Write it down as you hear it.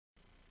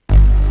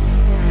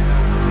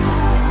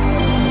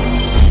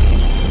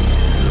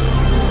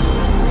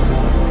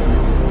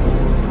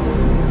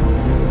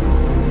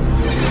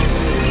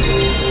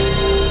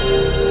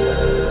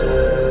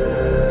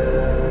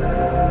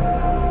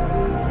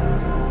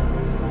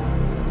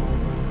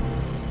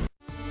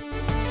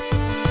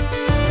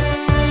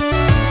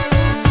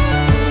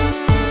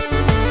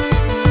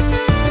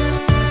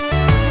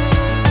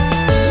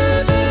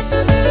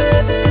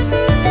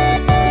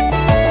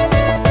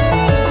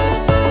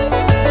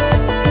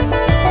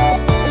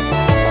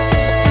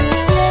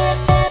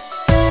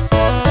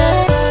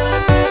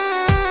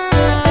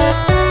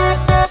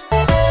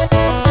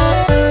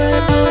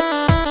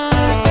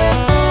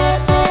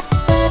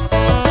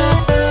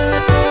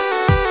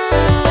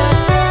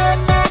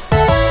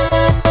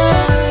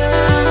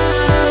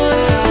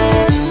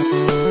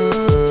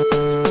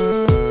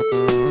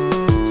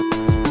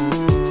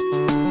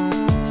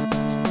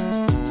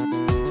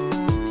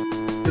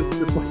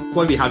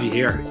why we have you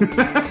here.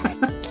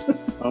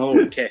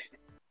 Okay.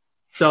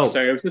 So,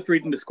 sorry, I was just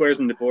reading the squares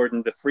on the board,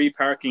 and the free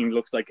parking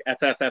looks like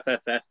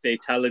FFFFF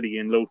fatality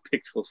in low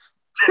pixels.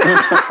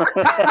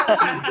 I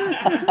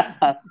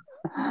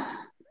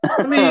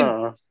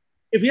mean,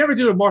 if you ever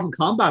do a Mortal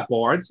Kombat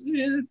board,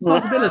 it's a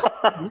possibility.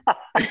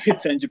 It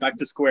sends you back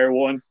to square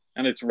one,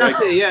 and it's right.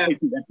 That's it, yeah.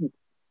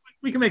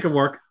 We can make it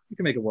work.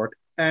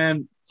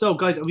 So,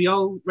 guys, are we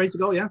all ready to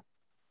go? Yeah.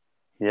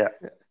 Yeah.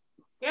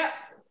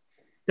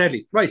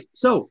 Deadly. Right.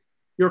 So,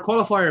 your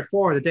qualifier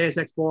for the Deus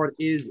Ex board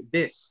is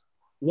this: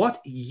 what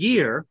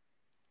year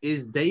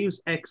is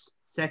Deus Ex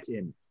set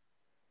in?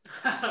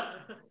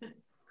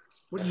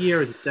 What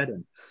year is it set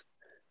in?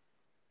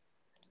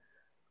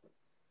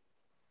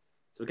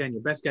 So again,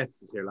 your best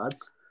guesses here,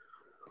 lads.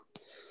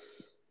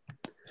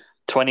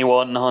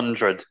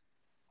 2100.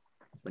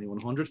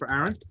 2100 for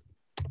Aaron.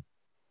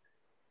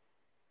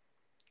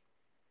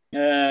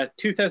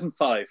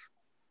 2005.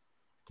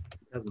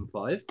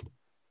 2005.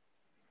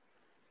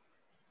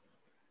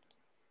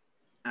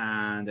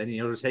 And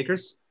any other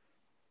takers?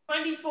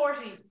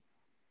 2040.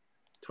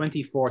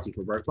 2040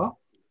 for Berkball.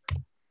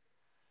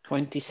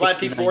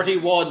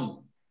 2041.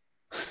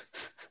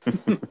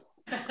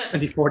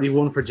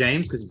 2041 for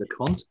James, because he's a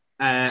cunt.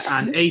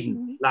 And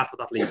Aidan, last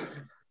but not least.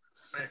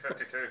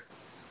 2052.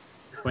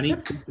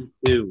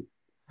 2052.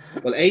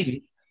 Well,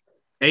 Aidan,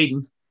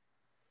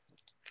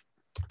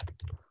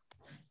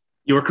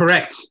 you were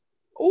correct.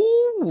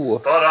 Ooh.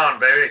 Spot on,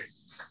 baby.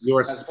 You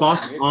were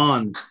spot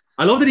on.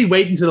 I love that he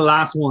waited until the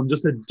last one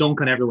just to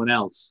dunk on everyone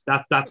else.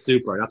 That's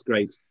super. That's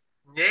great.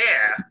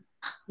 Yeah.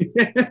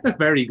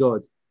 Very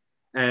good.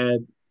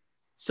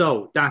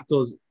 So that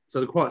does.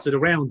 So the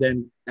round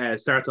then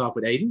starts off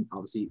with Aidan,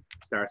 obviously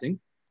starting.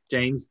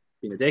 James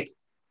being a dick,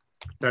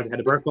 starts ahead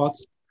of Burkbot.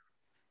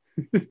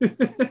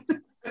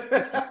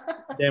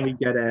 then we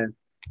get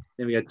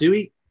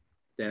Dewey,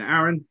 then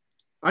Aaron.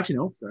 Actually,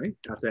 no, sorry,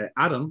 that's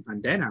Adam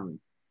and then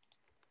Aaron.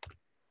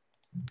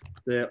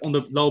 On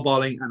the low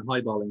balling and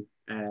high balling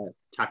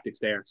tactics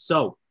there.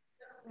 So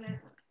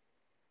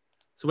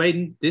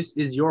Aidan, this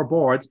is your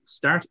board.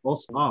 Start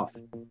us off.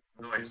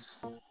 Nice.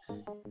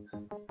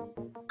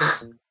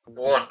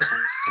 1.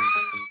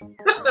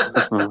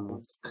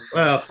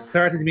 Well,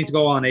 started to mean to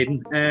go on,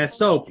 Aidan.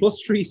 So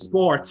 +3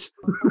 sports.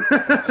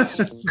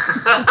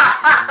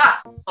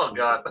 Oh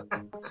God.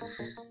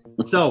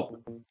 So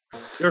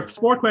your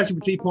sport question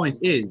for 3 points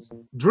is: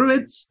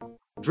 Druids,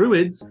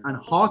 and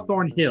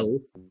Hawthorne Hill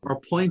are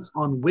points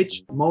on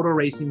which motor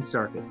racing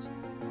circuit?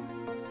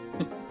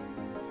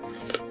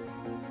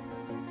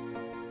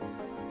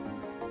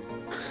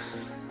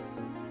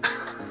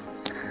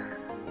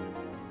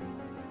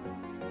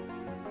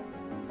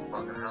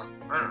 Fucking hell.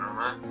 I don't know,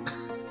 man.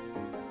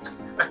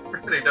 I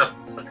really don't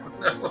fucking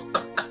know.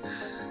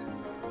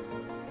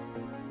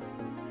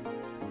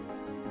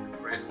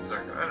 Racing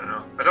circuit. I don't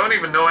know. I don't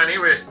even know any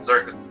racing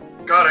circuits.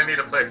 God, I need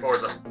to play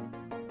Forza.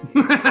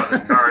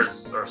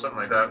 Cars or something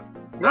like that.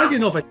 Right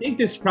enough, I think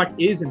this track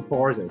is in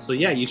Forza, so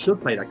yeah, you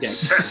should play that game.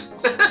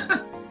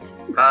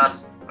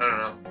 Pass. I don't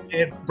know.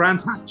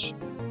 Brands Hatch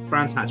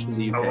from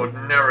the UK. I would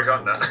never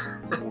gotten that.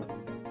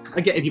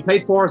 Again, if you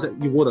played Forza,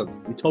 you would have.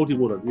 You totally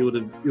would have. You would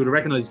have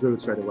recognized Druid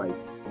straight away.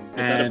 Is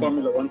that a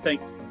Formula One thing?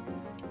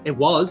 It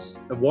was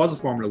a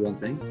Formula One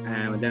thing,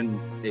 and then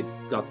it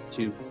got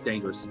too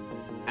dangerous.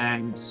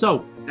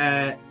 So,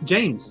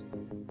 James,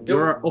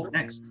 you're up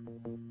next.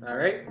 All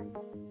right.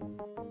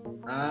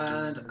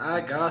 And I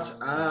got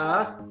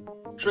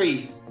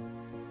 3.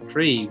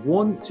 3.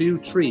 1, 2,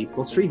 3.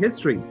 +3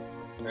 history. All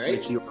right.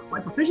 Which you're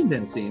quite proficient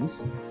in, it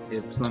seems,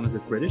 as long as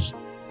it's British.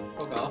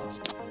 Fuck off.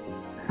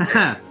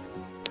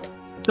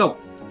 So,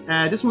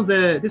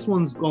 this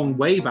one's going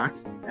way back,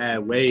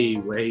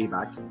 way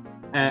back.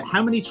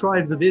 How many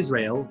tribes of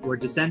Israel were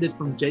descended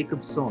from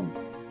Jacob's son?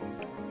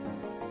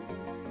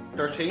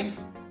 13.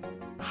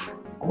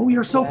 Oh,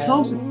 you're so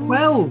close. It's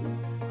 12.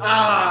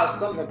 Ah,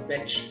 son of a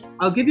bitch.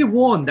 I'll give you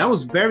 1. That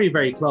was very,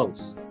 very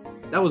close.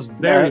 That was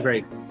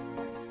very close.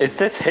 Is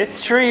this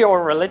history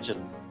or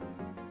religion?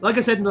 Like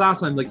I said in the last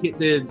time, like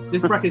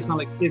this bracket is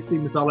kind of like history,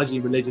 mythology,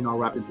 and religion all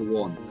wrapped into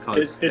one.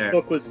 This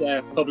book was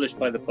published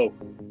by the Pope.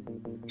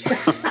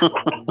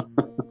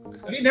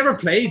 Have you never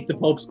played the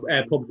Pope's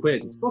pub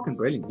quiz? It's fucking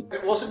brilliant.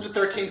 It wasn't the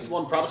 13th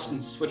one,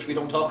 Protestants, which we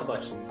don't talk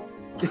about.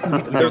 The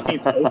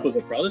 13th Pope was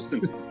a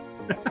Protestant.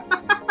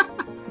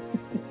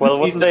 Well,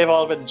 wouldn't they have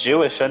all been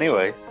Jewish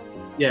anyway?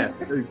 Yeah,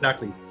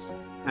 exactly.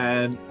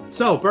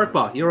 So,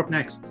 Burkbot, you're up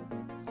next.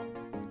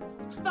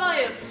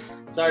 5.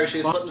 Sorry,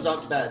 she's putting the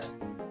dog to bed.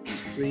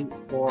 3,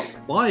 4,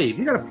 5.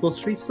 You got a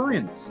 +3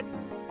 science.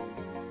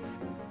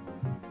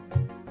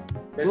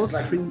 This is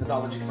like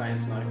mythology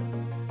science now.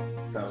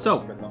 So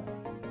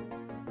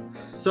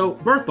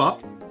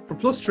Burkbot, for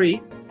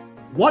 +3,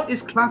 what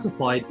is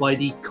classified by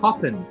the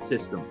Koppen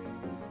system?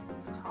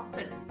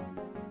 Koppen.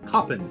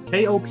 Koppen.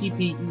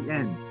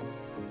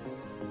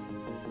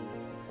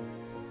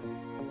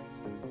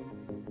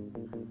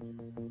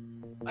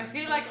 I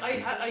feel like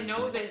I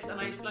know this, and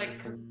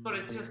but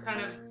it's just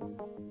kind of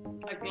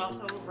I gloss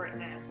over it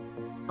now.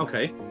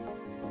 Okay.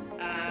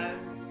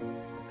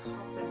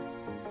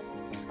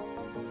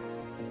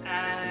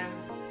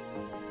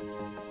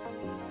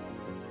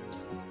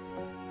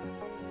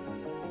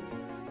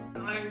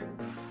 Coffin.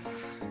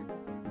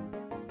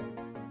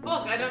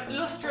 Fuck, I don't.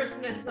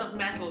 Lustrousness of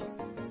metals.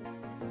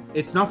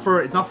 It's not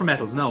for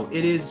metals. No,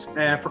 it is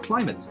for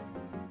climate.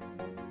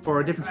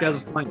 For different scales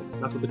of climate.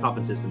 That's what the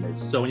Coffin system is.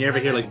 So when you ever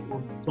hear like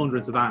tundra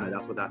and savanna,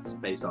 that's what that's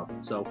based off.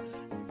 So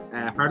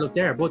hard luck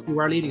there, but you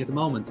are leading at the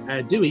moment.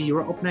 Dewey, you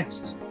are up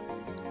next.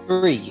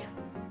 3.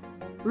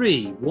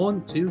 3.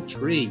 1, 2,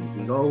 3.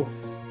 We go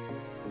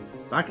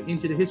back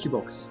into the history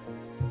books.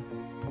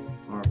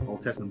 Or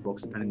Old Testament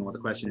books, depending on what the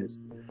question is.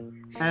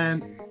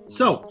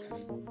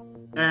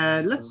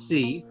 Let's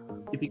see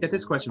if you get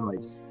this question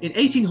right. In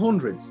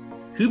 1800,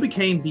 who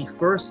became the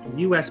first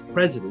US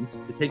president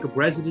to take up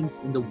residence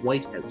in the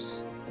White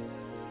House?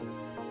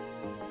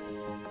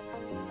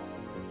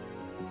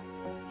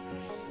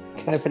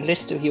 Can I have a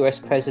list of US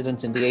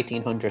presidents in the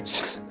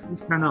 1800s? You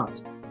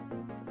cannot.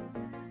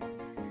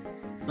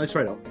 Nice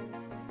try though.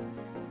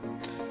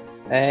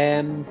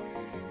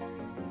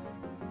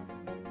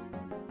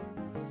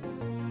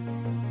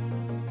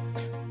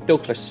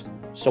 Douglas,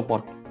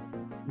 someone.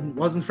 It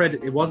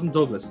wasn't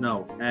Douglas,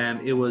 no.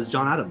 It was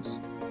John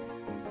Adams.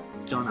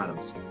 John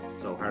Adams.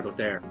 So hard up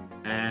there.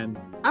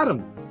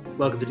 Adam,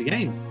 welcome to the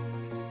game.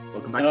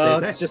 Welcome back to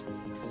Deus Ex. It's just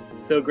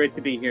so great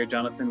to be here,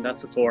 Jonathan.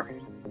 That's a 4.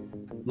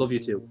 Love you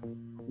too.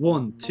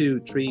 1, 2,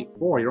 3,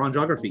 4. You're on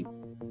geography.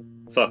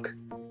 Fuck.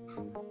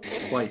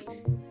 Quite.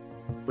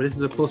 But this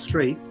is a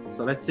 +3,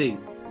 so let's see.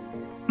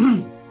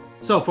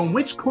 So, from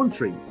which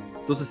country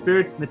does the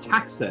spirit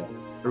Metaxa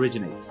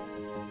originate?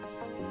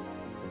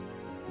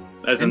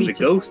 As in the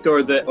ghost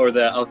or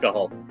the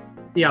alcohol?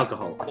 The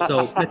alcohol.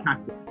 So, Metaxa.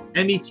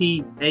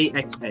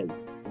 Metaxa.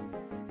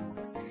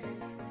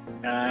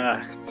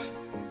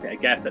 I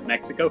guess at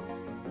Mexico.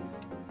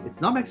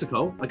 It's not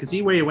Mexico. I can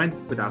see where you went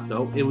with that,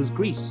 though. It was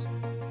Greece.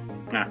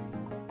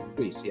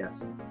 Greece,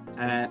 yes.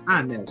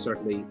 And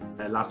certainly,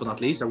 last but not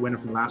least, our winner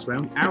from the last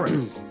round,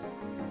 Aaron.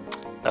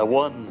 A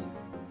 1.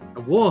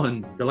 A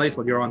 1.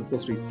 Delightful. You're on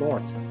 +3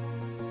 sport.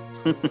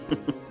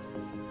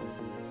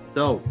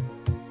 So,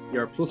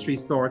 your +3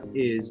 sport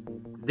is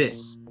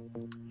this.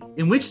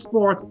 In which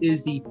sport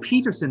is the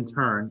Peterson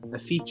turn a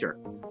feature?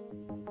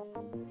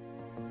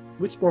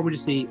 Which sport would you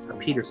see a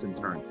Peterson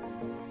turn?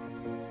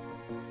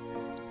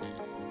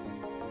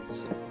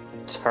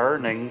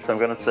 Turning, so I'm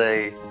going to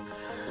say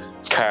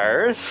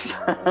cars.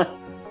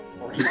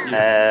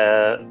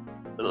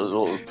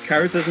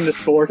 Cars isn't a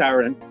sport,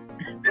 Aaron.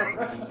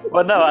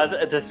 Well, no,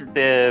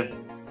 the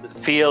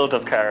field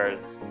of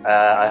cars.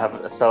 I have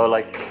Driving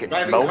cars in the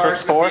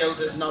motorsport. field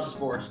is not a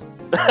sport.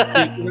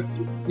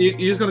 You're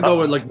just going to go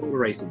with like motor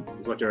racing,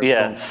 is what you're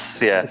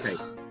Yes. Okay.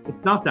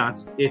 It's not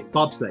that. It's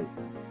bobsleigh.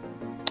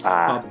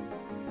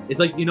 It's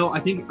like, I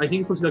think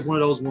it's supposed to be like one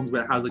of those ones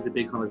where it has like the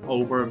big kind of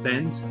over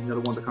bends. The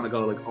ones that kind of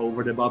go like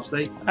over the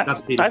bobsleigh.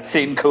 That's Peter. I've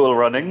seen cool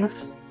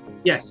runnings.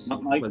 Yes.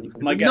 My guess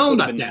known would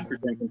that have been down. for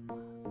drinking.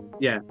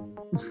 Yeah.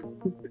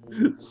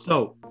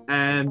 So,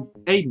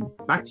 Aiden,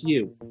 back to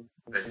you.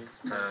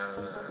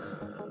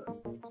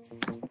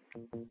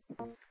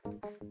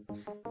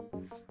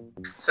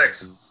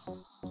 6.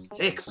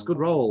 6. Good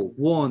roll.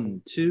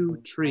 1, 2,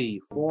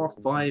 3, 4,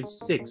 5,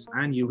 6,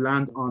 and you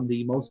land on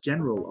the most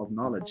general of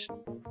knowledge.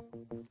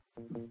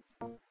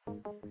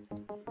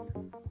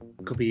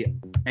 Could be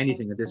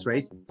anything at this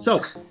rate.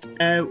 So,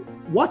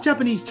 what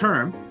Japanese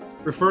term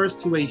refers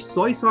to a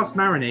soy sauce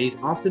marinade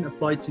often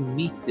applied to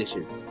meat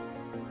dishes?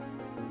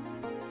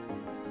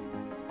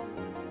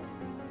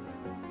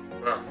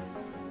 Well,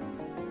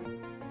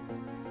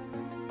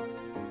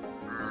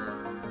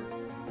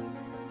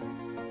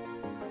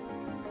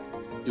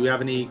 Do we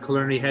have any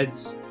culinary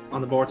heads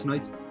on the board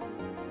tonight?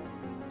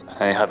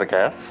 I have a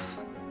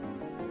guess.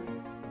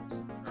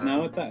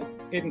 No, it's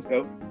Aiden's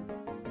go.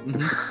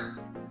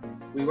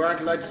 We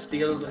weren't allowed to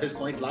steal his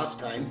point last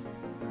time.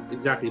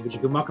 Exactly, but you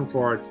can mock him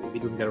for it if he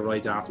doesn't get it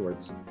right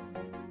afterwards.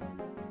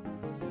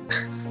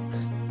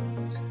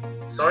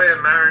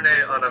 soya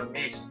marinade on a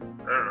meat.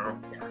 I don't know.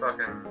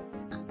 Fucking.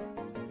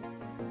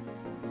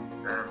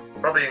 It's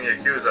probably in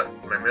Yakuza.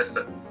 I missed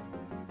it.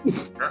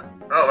 Huh?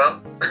 Oh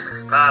well.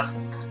 Pass.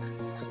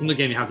 It's another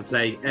game you have to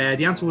play.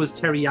 The answer was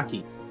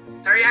teriyaki.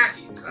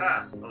 Teriyaki.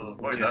 I'll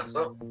avoid that. Yes.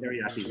 So.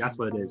 Teriyaki, that's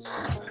what it is.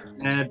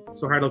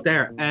 So hard up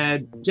there.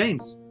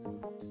 James.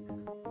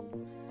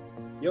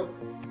 Yep.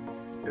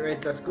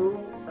 Alright, let's go.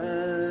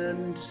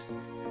 And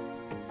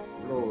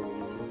roll.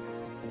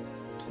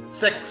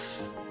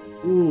 6.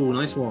 Ooh,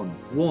 nice one.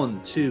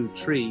 1, 2,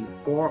 3,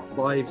 4,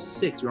 5,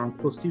 6. You're on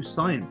 +2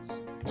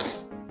 science.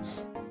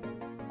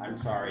 I'm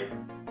sorry.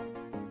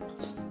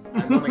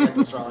 I'm gonna get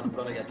this wrong. I'm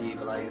gonna get the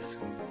evil eyes.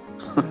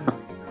 I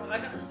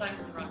got the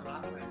science wrong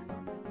last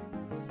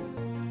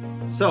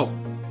round. So,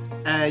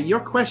 your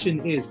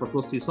question is for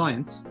 +2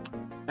 science.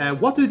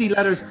 What do the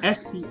letters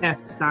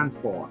SPF stand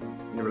for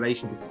in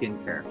relation to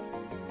skincare?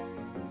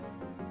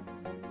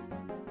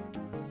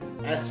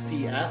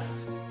 SPF.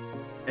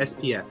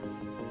 SPF.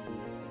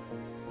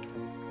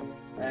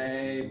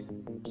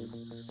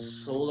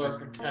 solar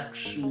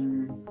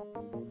protection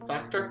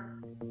factor?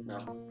 No.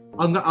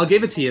 I'll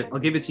give it to you. I'll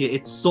give it to you.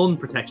 It's sun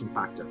protection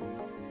factor.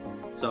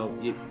 So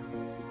you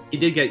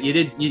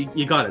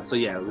got it. So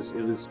yeah, it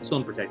was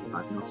sun protection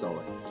factor, not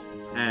solar.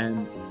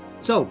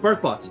 So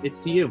Burkbot, it's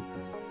to you.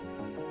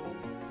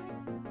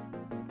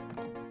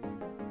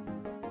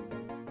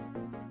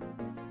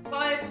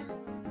 5.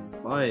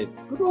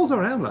 5. Good rolls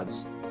around,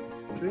 lads.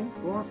 3,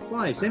 4,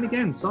 5. Same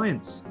again.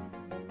 Science.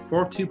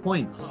 4, 2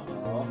 points.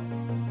 Oh.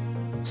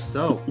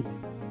 So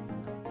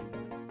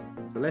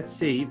let's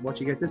see what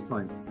you get this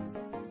time.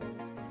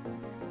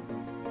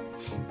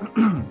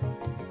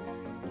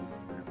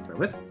 Bear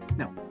with.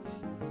 Now.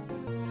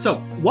 So,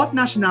 what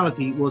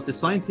nationality was the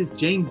scientist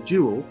James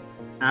Joule,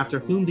 after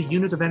whom the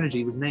unit of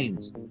energy was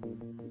named?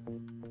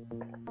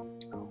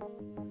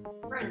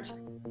 French.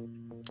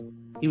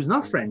 He was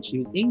not French. He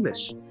was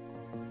English.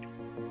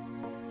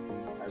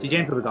 See,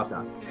 James would have got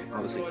that,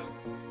 obviously.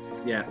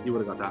 Yeah, you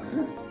would have got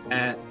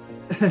that.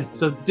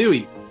 So,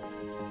 Dewey.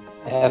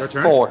 Your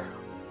turn? 4.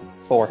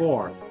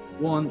 4.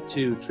 1,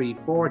 2, 3,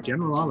 4.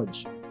 General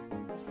knowledge.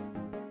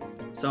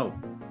 So,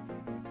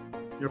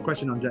 your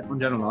question on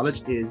general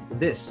knowledge is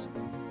this.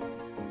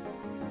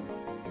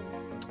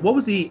 What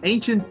was the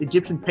ancient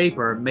Egyptian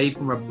paper made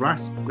from a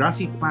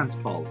grassy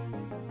plant called?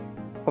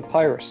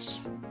 Papyrus.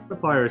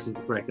 Papyrus is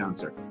the correct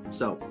answer.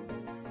 So,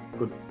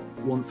 good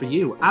one for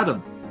you.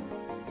 Adam.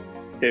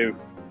 2.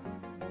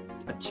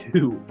 A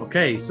 2.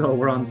 Okay, so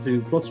we're on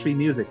to +3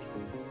 music.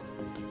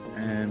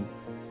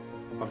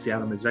 Obviously,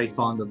 Adam is very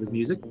fond of his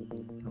music.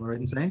 Am I right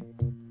in saying?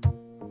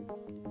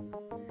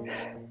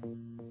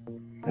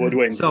 Would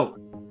win. So,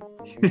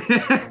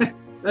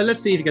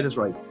 let's see if you get this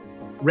right.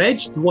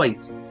 Reg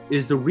Dwight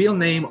is the real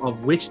name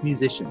of which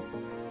musician?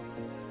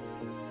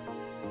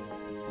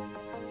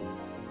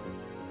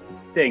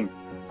 Sting.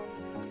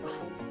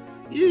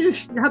 You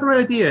had the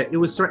right idea. It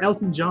was Sir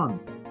Elton John.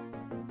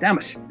 Damn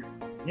it.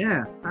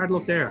 Yeah, hard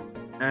luck there.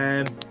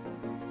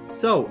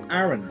 So,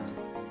 Aaron,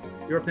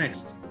 you're up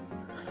next.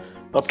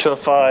 Up to a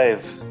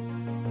 5.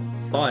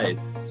 5.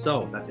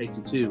 So that takes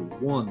you to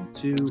 1,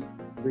 2,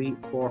 3,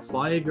 4,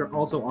 5. You're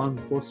also on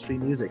 +3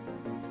 music.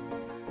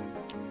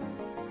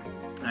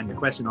 And your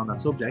question on that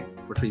subject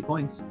for 3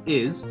 points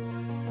is: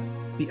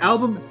 the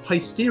album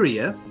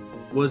Hysteria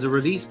was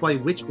released by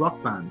which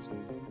rock band?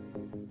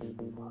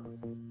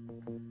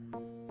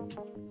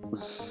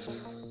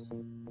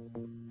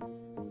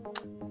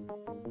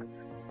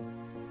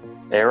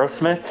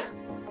 Aerosmith?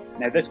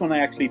 Now, this one I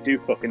actually do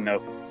fucking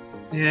know.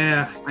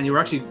 Yeah, and you were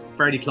actually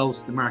fairly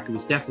close to the mark. It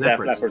was Def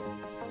Leppard. Def Leppard.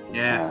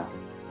 Yeah,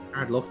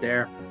 hard luck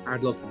there.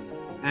 Hard luck.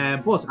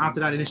 But after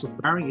that initial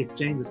sparring, it's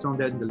James is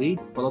stormed out in the lead,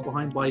 followed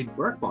behind by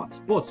Burkbot.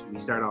 But we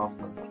start off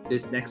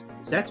this next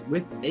set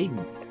with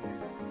Aiden.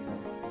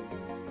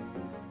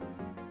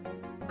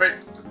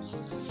 Wait.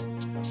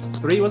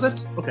 3, was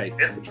it? Okay,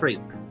 Yeah. so 3.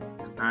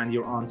 And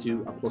you're on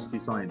to a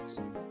 +2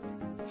 science.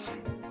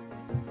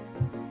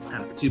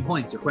 And for 2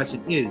 points, your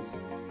question is: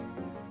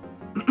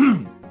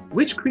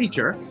 which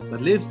creature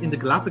that lives in the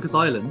Galapagos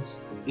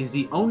Islands is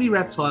the only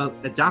reptile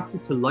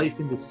adapted to life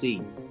in the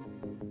sea?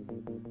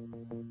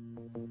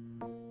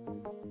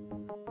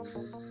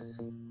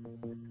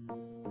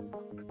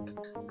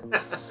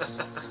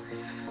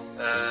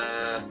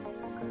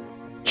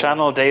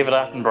 Channel David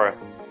Attenborough.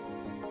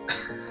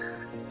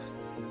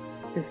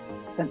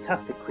 This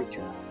fantastic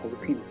creature has a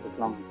penis as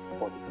long as its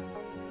body.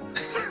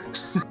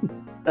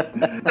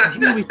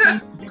 Here we see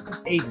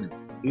Aiden,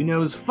 who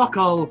knows fuck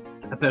all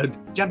about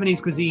Japanese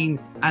cuisine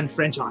and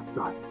French art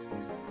styles.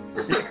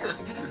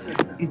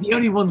 He's the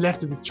only one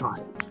left of his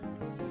tribe.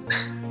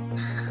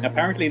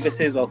 Apparently, this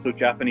is also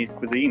Japanese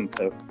cuisine,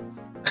 so.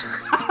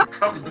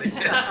 Probably,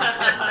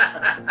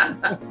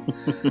 yes.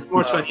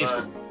 More Chinese,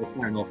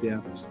 fair enough,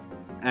 yeah.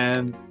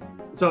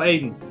 So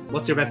Aiden,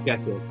 what's your best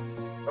guess here?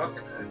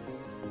 Fuck,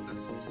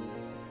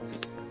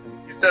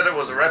 you said it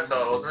was a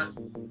reptile, wasn't it?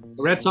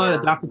 A reptile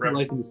adapted to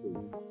life in the sea.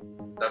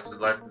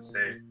 Adapted life in the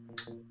sea.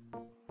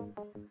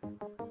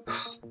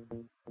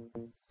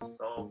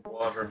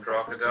 Saltwater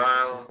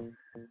crocodile. I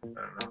don't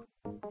know.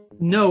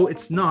 No,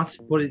 it's not,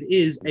 but it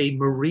is a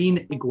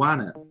marine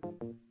iguana.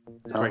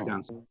 That's the correct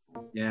answer.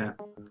 Yeah.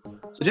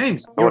 So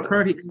James, you're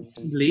currently in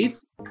the lead.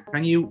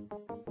 Can you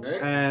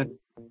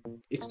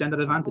extend that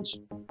advantage?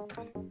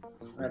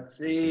 Let's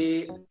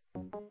see.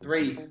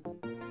 3.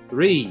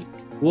 3.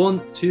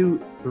 1, 2,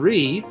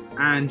 3,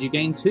 and you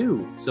gain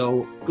 2.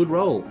 So good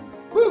roll.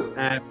 Woo!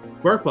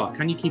 Burkbot,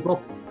 can you keep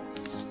up?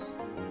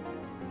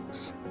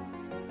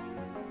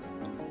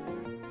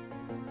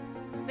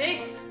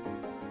 6.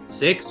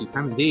 6, you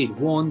can indeed.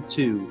 1,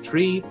 2,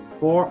 3,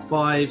 4,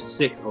 5,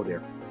 6. Oh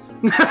dear.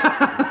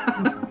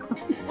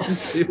 1,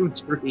 2,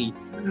 3.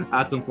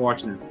 That's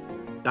unfortunate.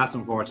 That's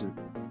unfortunate.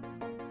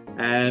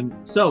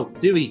 So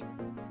Dewey,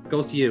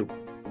 goes to you.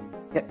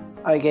 Yep,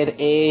 I get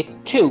a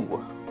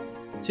 2.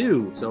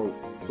 2, so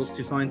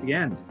 +2 signs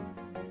again.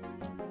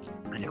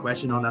 And your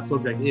question on that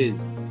subject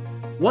is: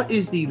 what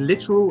is the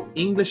literal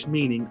English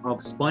meaning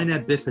of spina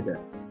bifida?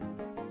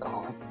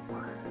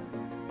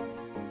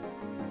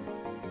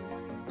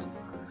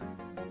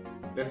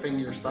 finger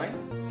your spine.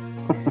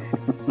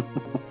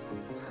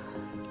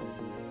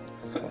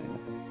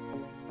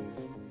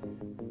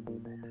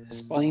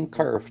 Spine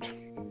curved.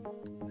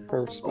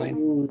 Curved spine.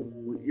 Oh,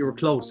 you were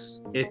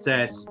close. It's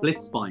a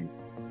split spine.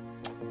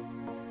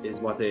 Is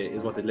what the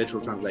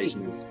literal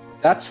translation is.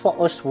 That's what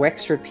us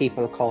Wexford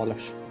people call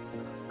it.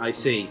 I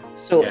see.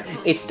 So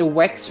Yes. it's the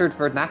Wexford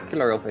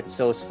vernacular of it,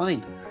 so it's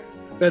fine.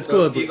 That's So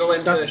good. if you go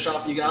into that's- a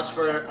shop, you can ask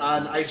for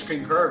an ice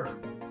cream curve.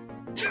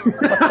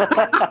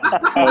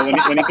 Oh,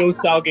 when he goes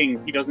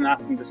dogging, he doesn't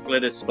ask him to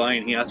split his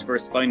spine. He asks for a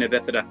spina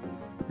bifida.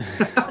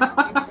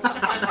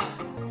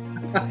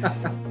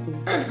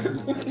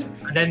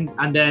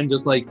 and then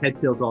just like head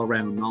tilts all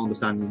around, not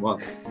understanding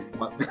what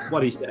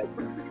he said.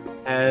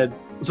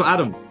 So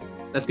Adam,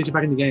 let's get you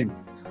back in the game.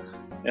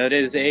 It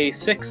is a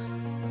 6.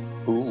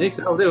 Ooh. 6.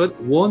 I'll do it.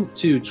 1,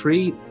 2,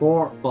 3,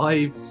 4,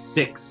 5,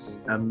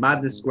 6. A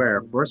madness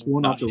square. First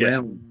one Oh, of the shit.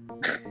 round.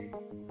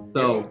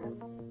 So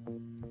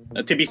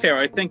To be fair,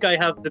 I think I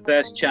have the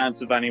best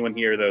chance of anyone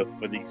here, though,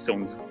 for these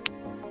songs.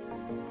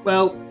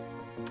 well,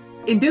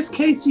 in this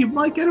case, you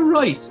might get it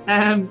right.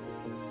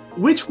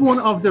 Which one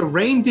of the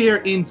reindeer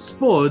in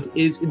Spud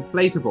is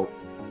inflatable?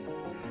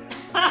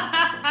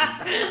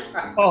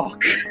 Oh,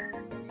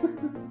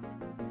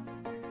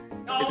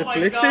 Oh Is it my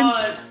Blitzen?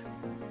 god.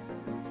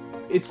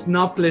 It's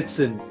not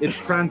Blitzen. It's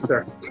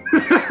Prancer.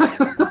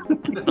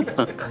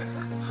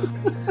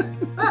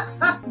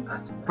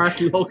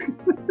 Hard luck.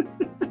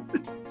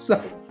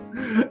 So,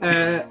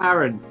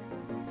 Aaron.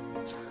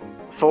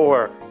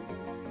 4.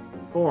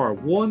 4.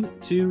 1,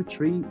 2,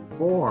 3,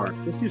 4.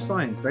 Just do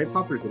science. Very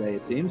popular today,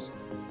 it seems.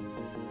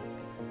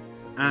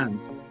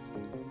 And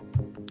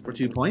for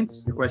 2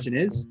 points, your question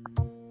is: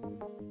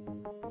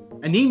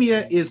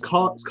 anemia is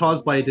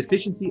caused by a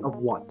deficiency of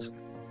what?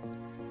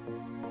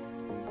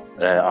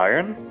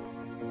 Iron?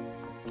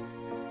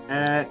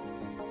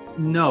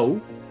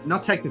 No,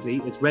 not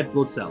technically. It's red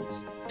blood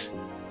cells.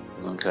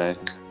 Okay.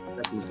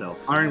 Red blood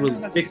cells. Iron will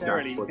not fix that.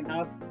 necessarily. but-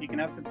 You can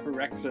have the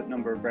correct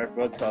number of red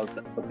blood cells,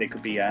 but they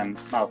could be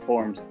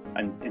malformed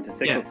and into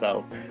sickle Yeah.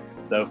 cells.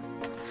 So,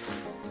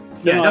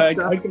 Yeah, no, that's-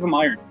 I'd give them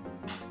iron.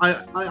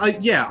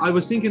 I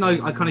was thinking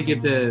I kind of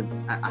give a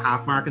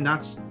half mark in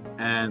that,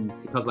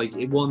 because like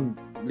one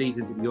leads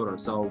into the other.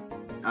 So,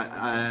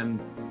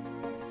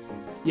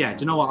 yeah,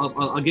 do you know what?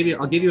 I'll give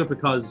you it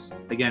because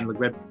again, like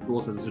red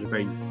blood cells is a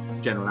very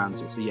general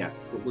answer. So yeah,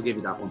 we'll give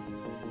you that one.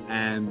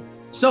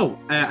 So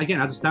again,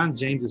 as it stands,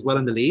 James is well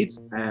in the lead.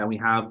 We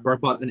have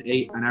Burkbot and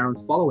Aaron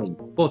following,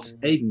 but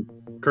Aiden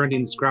currently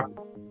in the scrap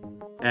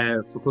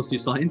for +2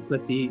 science.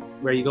 Let's see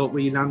where you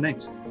land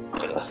next.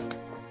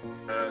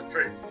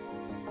 3.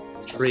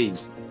 3.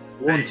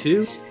 1,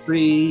 2,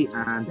 3,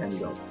 and then you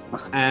go.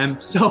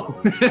 So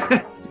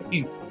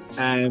James,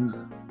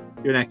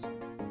 you're next.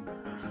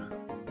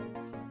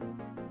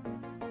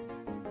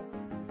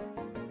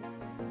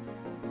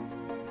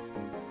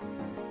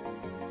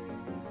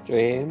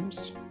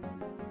 James.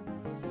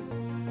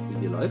 Is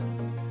he alive?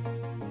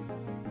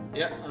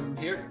 Yeah, I'm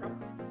here.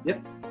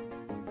 Yep.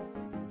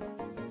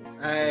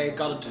 I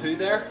got a 2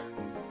 there.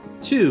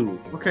 2.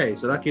 Okay,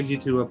 so that gives you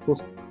to a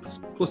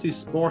 +2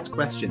 sports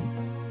question.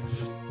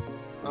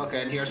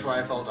 Okay, and here's where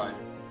I fall down.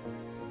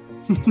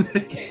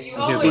 Yeah, you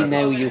Only always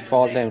now go you with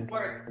fall the down. next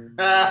word.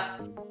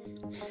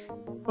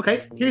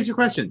 Okay, here's your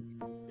question.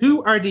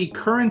 Who are the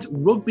current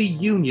Rugby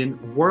Union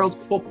World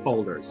Cup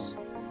holders?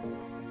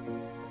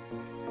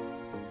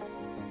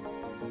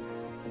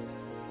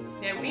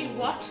 Yeah, we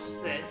watched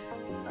this.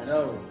 I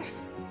know.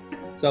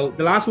 So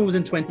the last one was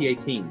in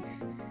 2018.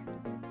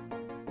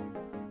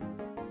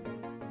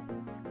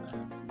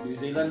 New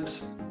Zealand.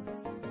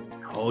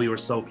 Oh, you were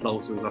so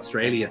close. It was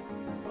Australia.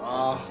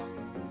 Oh,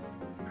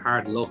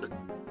 Hard luck.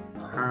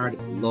 Hard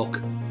luck.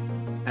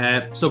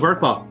 So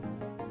Burkbot.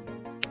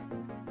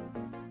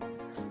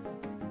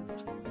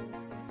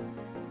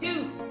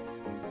 2.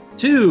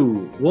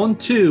 2. 1,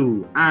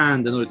 2,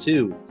 and another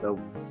 2. So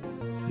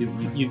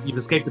you've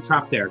escaped the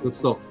trap there. Good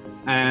stuff.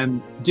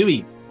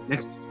 Dewey,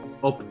 next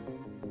up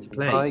to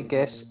play. I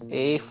guess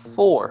a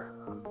 4.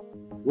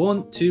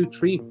 1, 2,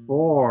 3,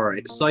 4.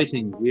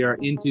 Exciting. We are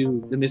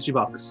into the mystery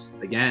box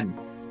again.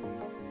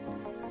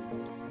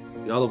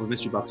 We all love a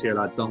mystery box here,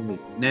 lads, don't we?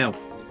 Now,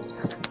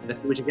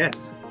 let's see what you get.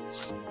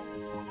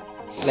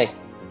 Like,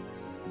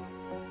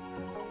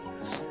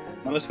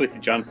 Honest with you,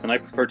 Jonathan, I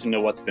prefer to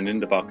know what's been in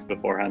the box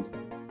beforehand.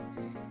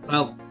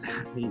 Well,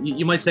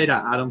 you might say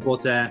that, Adam,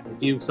 but if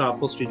you saw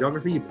 +3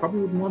 geography, you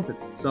probably wouldn't want it.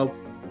 So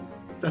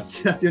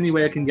that's the only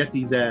way I can get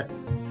these out,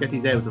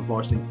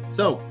 unfortunately.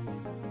 So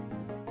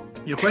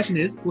your question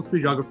is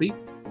 +3 geography.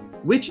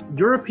 Which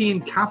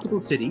European capital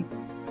city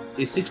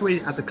is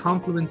situated at the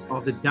confluence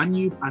of the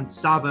Danube and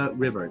Sava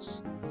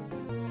rivers?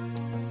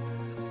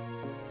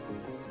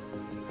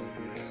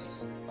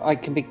 I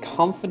can be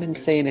confident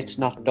saying it's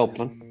not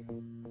Dublin.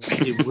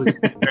 It was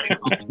very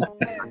confident,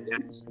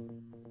 yes.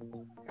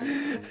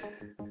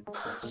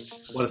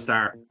 What a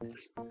star.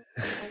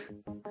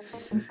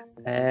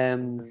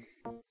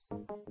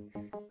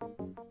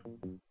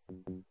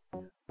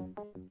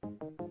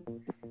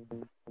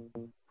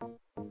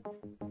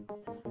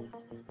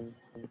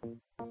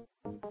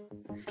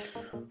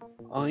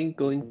 I'm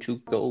going to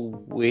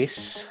go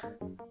with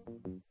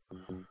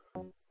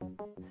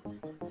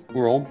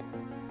Rome.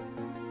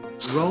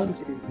 Rome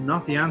is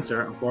not the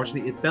answer,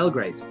 unfortunately. It's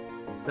Belgrade.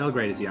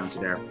 Belgrade is the answer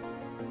there.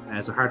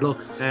 So hard luck.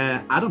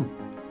 Adam,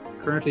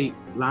 currently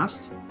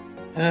last.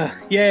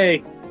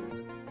 Yay!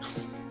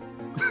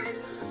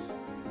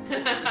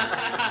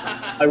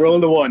 I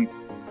rolled a 1. A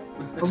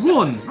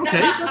 1.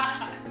 Okay.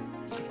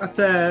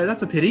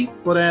 That's a pity.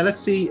 But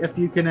let's see if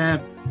you can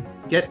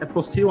get a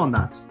 +2 on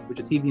that with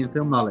your TV and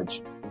film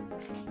knowledge.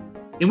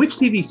 In which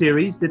TV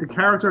series did the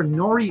character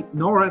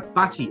Nora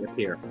Batty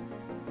appear?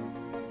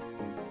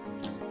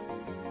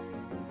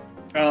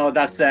 Oh,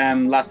 that's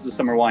Last of the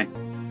Summer Wine.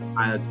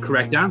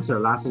 Correct answer.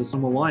 Last of the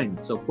Summer Wine.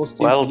 So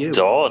 +2 Well for you.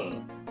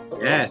 done.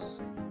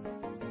 Yes.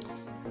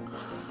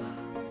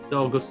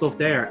 So good stuff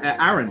there.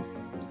 Aaron.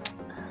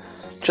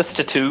 Just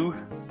a 2.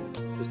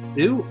 Just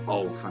 2?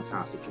 Oh,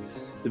 fantastic.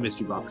 The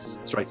mystery box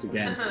strikes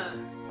again.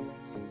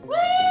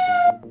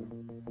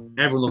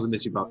 Everyone loves a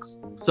mystery box.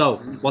 So,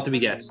 what do we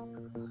get?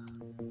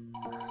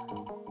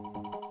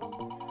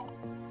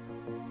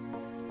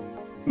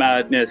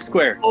 Madness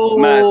Square. Oh,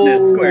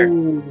 Madness Square.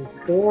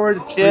 4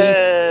 3.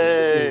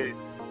 Yay!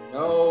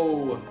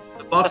 No.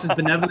 The box is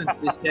benevolent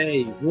this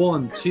day.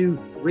 1, 2,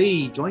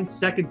 3. Joint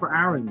second for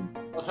Aaron.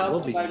 What happened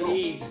Lovely. to my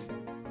lead?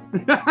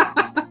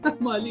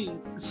 My lead.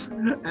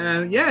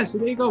 Yeah, so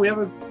there you go. We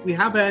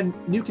have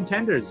new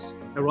contenders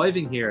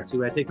arriving here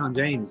to take on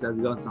James as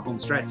we go into the home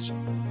stretch.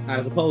 I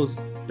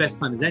suppose best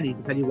time as any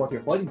to tell you what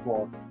you're fighting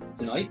for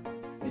tonight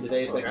in the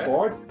Deus Ex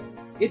board.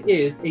 It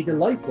is a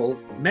delightful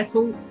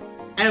metal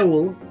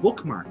owl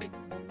bookmark.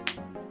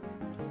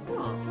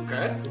 Oh,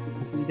 okay.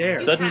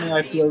 There. Suddenly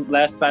I feel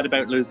less bad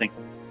about losing.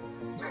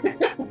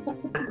 Steve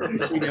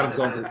Adams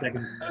going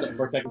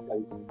for second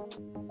place.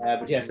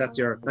 But yes, that's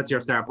your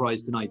star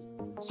prize tonight.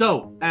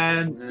 So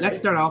let's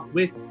start off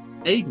with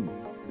Aiden,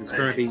 who's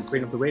currently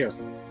bringing up the rear.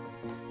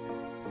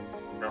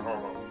 No.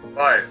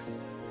 5.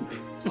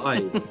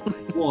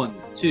 5. 1,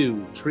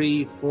 2,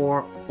 3,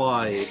 4,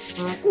 5.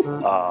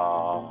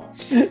 Aww.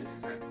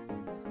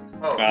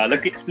 Oh,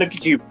 Look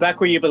at you,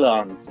 back where you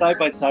belong, side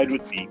by side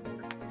with me.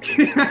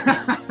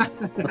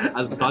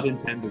 As God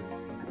intended.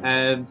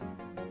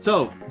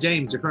 So,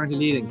 James, you're currently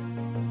leading.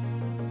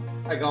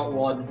 I got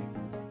 1.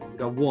 You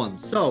got 1.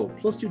 So,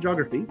 +2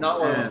 geography. Not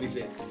what I want to be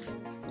saying.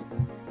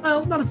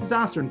 Well, not a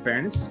disaster in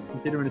fairness,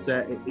 considering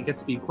it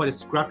gets to be quite a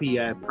scrappy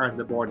part of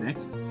the board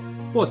next.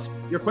 But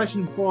your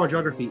question for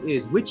geography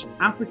is, which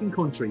African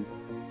country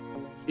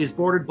is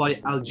bordered by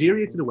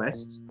Algeria to the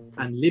west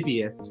and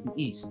Libya to the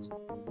east?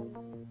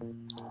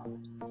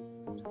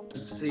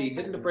 Let's see.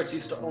 Didn't the Brits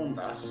used to own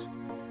that?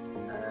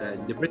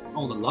 The Brits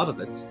own a lot of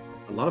it,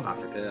 a lot of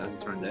Africa, as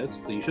it turns out,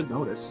 so you should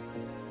know this.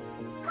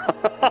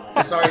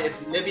 Sorry,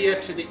 it's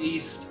Libya to the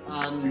east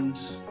and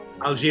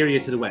Algeria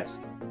to the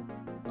west.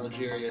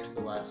 Algeria to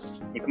the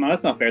west. Hey, come on,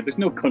 that's not fair. There's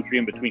no country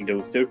in between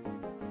those two.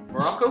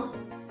 Morocco?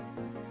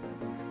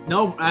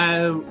 No,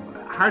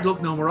 hard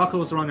luck, no, Morocco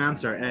was the wrong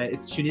answer.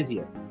 It's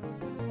Tunisia.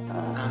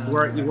 You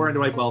were in the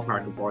right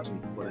ballpark,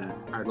 unfortunately, but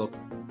hard luck.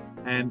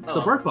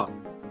 So, Burpa,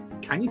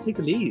 can you take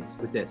the lead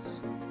with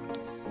this?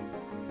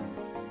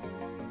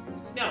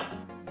 No.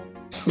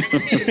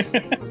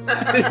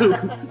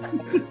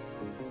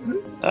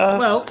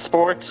 Well,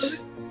 Sports.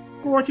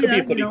 Sport, Could yeah,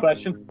 be a funny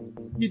question.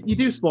 You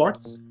do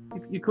sports.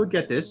 You could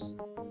get this.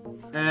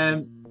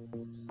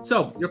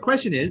 So your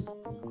question is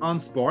on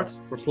sport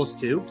for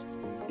 +2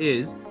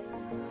 is.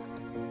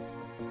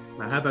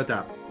 Now, how about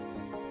that?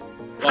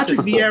 What Patrick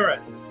is Vieira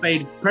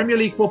played Premier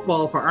League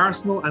football for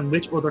Arsenal and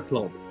which other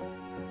club?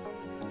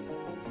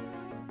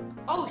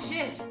 Oh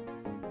shit.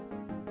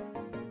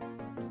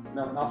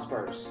 No, not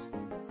Spurs.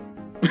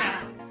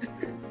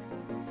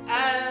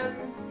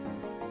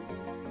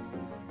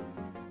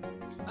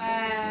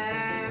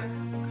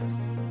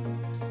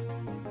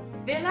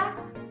 Villa?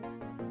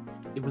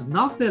 It was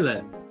not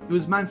Villa. It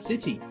was Man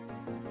City.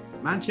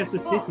 Manchester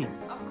City.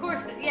 Of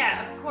course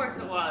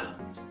it was.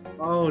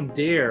 Oh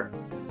dear.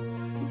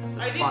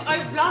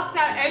 I blocked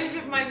that out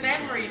of my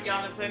memory,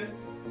 Jonathan.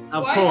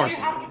 Of Why course.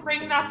 do you have to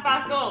bring that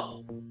back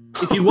up?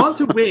 If you want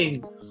to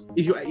win,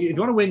 if you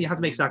want to win, you have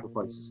to make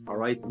sacrifices. All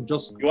right.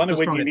 You want to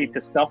win, you need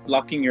to stop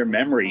blocking your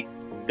memory.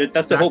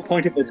 That's the whole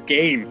point of this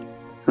game.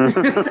 But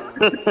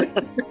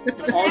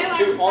All now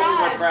you I'm all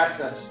sad. repress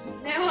it.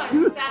 Now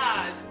I'm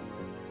sad.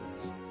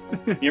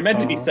 You're meant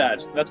to be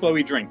sad. That's why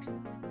we drink.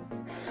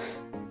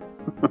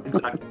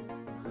 Exactly.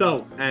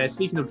 So,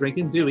 speaking of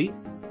drinking, Dewey,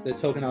 the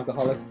token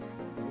alcoholic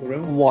in the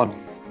room. 1.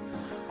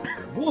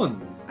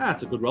 1.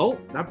 That's a good roll.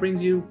 That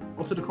brings you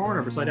up to the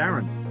corner beside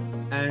Aaron.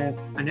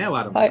 And now,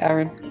 Adam. Hi,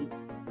 Aaron.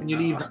 Can you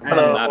leave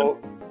Hello.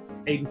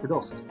 Aiden for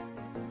dust?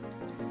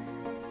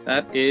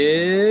 That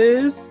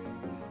is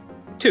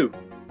 2.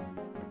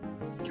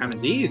 Can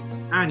indeed.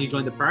 And you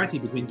joined the party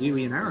between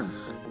Dewey and Aaron.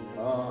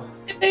 Oh.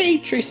 Hey,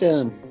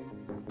 threesome.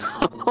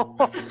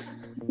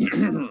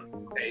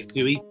 Okay,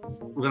 Dewey,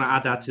 we're going to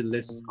add that to the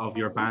list of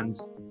your banned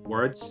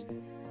words.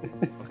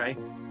 Okay,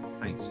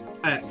 thanks.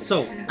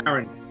 So,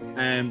 Aaron,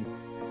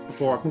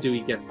 before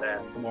Dewey gets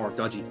more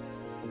dodgy,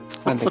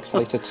 And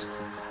excited.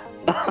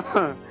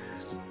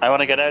 I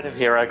want to get out of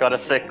here. I got a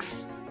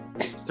 6.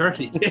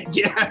 Certainly did,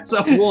 yeah.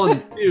 So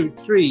 1, 2,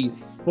 3,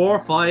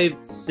 4, 5,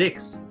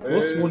 6.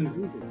 Plus 1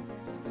 music.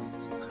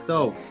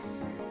 So,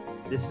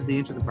 this is the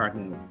interesting part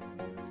now.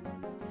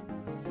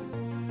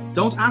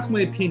 Don't ask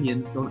my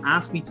opinion, don't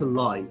ask me to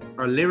lie,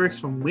 are lyrics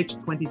from which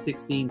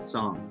 2016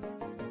 song?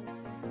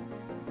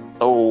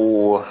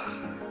 Oh,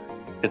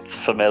 it's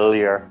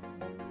familiar.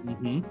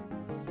 Mm-hmm.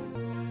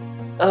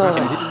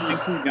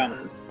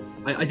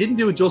 I didn't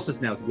do it justice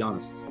now, to be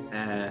honest,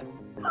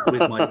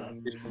 with my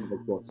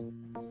but Do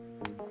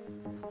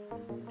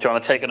you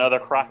want to take another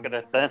crack at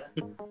it then?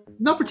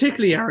 not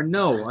particularly, Aaron.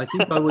 No, I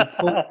think I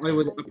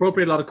would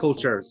appropriate a lot of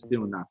cultures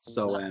doing that.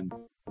 So,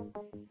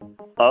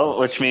 Oh,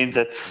 which means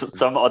it's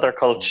some other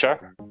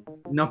culture.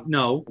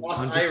 no, What,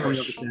 I'm just throwing Irish?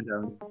 up the stand,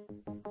 Aaron.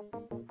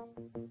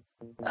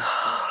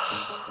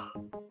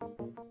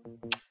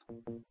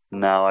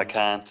 No, I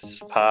can't.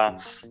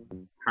 Pass.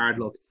 Hard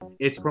luck.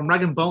 It's from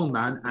Rag and Bone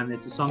Man, and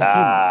it's a song.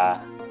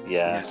 Ah,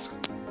 yes.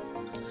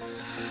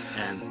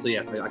 So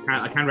yes,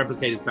 I can't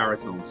replicate his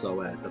baritone,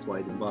 so that's why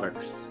I didn't bother.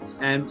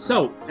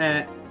 So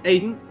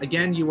Aidan,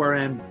 again, you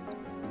are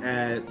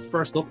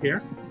first up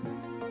here.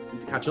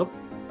 Need to catch up.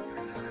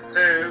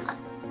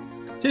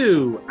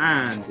 2,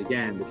 and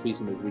again, the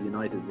threesome is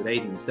reunited with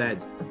Aidan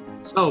instead.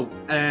 So,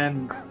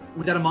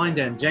 with that in mind,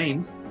 then,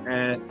 James,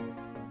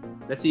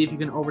 let's see if you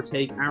can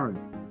overtake Aaron.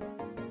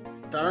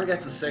 If Aaron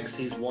gets a 6,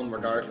 he's won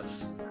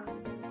regardless.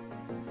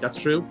 That's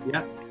true,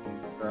 yeah.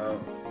 So,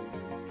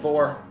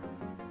 4.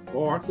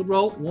 4, good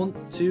roll. 1,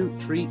 2,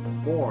 3,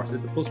 4. So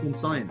it's the +1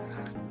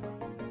 science.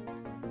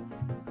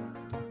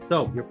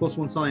 So your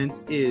 +1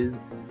 science is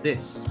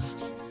this.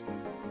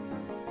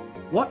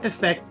 What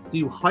effect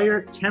do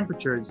higher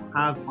temperatures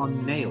have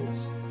on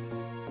nails?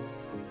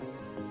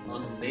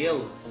 On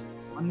nails.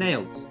 On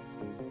nails.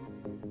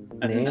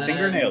 As in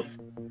fingernails.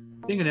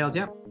 Fingernails,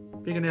 yeah.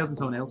 Fingernails and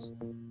toenails.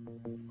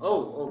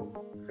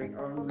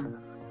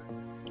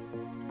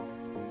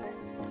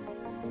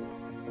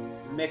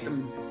 Make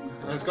them.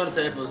 I was going to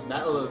say if it was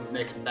metal, it would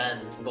make it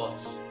bend, but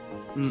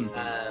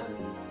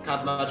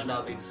can't imagine that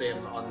would be the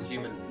same on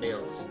human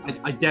nails.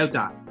 I doubt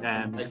that.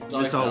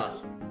 Like so, that.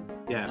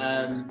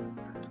 Yeah.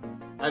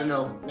 I don't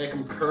know. Make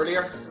them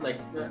curlier, like.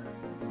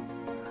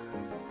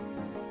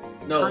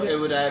 No, it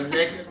would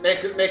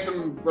make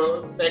them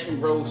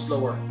grow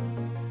slower.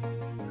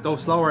 Go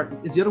slower.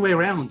 It's the other way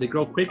around. They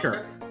grow quicker.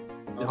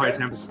 Okay. The higher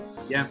temperature.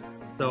 Yeah.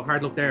 So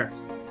hard luck there.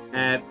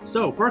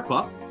 So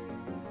Burkbot,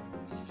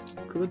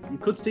 you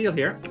could steal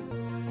here.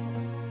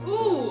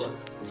 Ooh,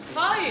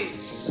 5.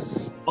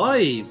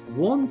 5.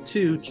 1,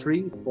 2,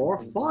 3,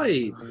 4, 5.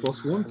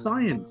 +1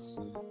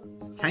 science.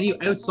 Can you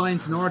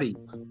out-science Nordy?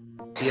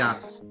 He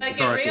asks. Like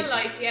in real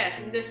life, yes.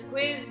 In this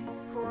quiz,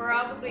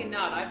 probably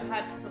not. I've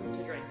had some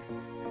to drink.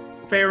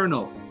 Fair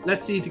enough.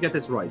 Let's see if you get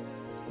this right.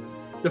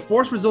 The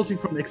force resulting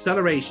from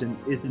acceleration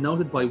is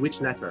denoted by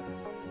which letter?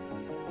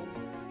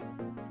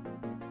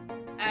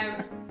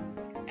 N.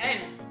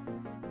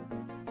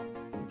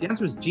 The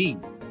answer is G.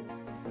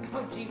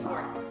 Oh,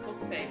 G-force.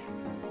 Fuck's sake.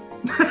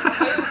 I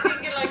was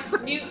thinking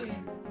like Newton's.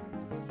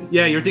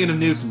 Yeah, you're thinking of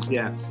Newton's,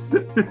 yeah.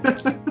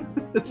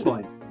 That's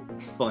fine.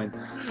 It's fine.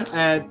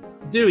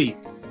 Dewey,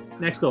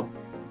 next up.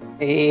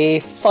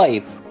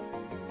 5.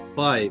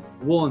 5.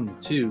 1,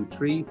 2,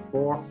 3,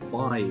 4,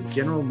 5.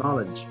 General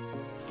knowledge.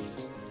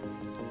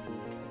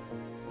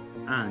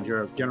 And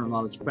your general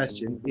knowledge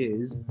question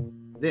is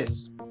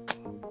this.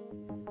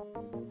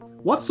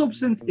 What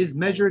substance is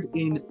measured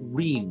in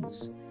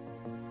reams?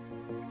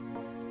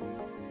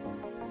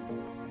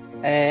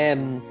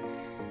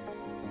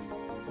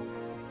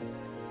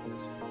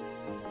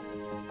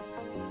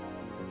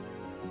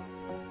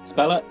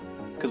 Spell it,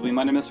 because we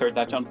might have misheard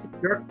that, John.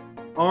 Sure.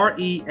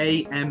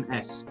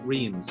 R-E-A-M-S.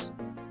 Reams.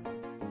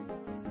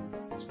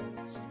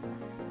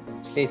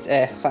 It's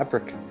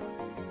fabric.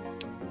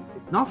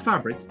 It's not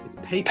fabric, it's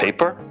paper.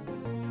 Paper?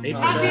 Paper.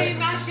 Papier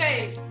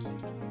mâché.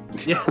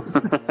 Yeah.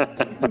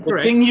 The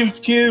Correct. thing you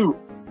chew.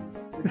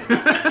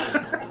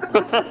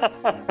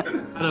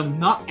 Adam,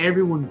 not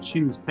everyone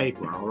chews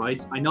paper, all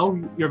right? I know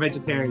you're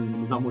vegetarian and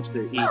there's not much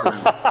to eat.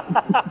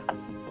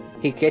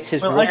 He gets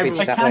his Well, I rubbish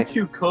that way. can't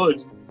chew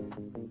cud.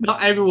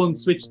 Not everyone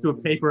switched to a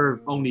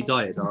paper-only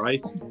diet, all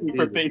right?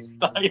 Paper-based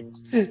diet.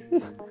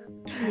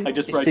 I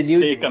just It's write the new-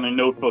 steak on a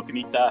notebook and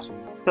eat that.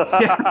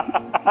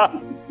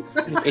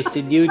 It's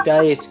a new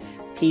diet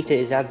PETA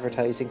is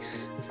advertising.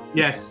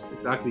 Yes,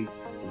 exactly.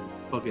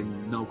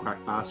 Fucking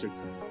no-crack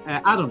bastards.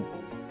 Adam,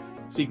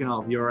 speaking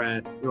of, you're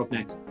up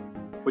next.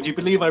 Would you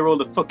believe I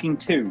rolled a fucking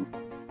 2?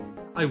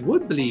 I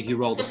would believe you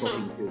rolled a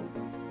fucking 2.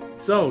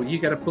 So, you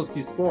get a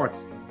 +2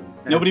 sports.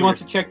 Nobody wants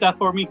to check that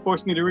for me?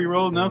 Force me to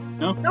re-roll? No?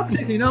 No? Not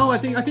particularly, no. I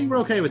think we're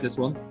okay with this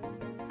one.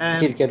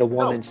 He'd get a 1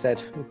 so-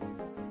 instead.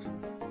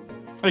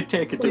 I'd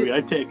take it, Dewey.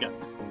 I'd take it.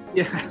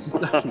 Yeah,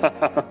 exactly.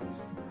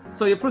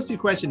 So your +2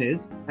 question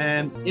is,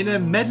 in a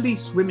medley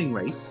swimming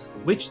race,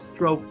 which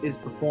stroke is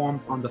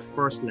performed on the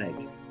first leg?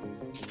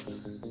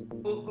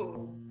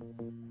 Ooh.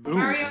 Ooh,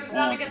 Mario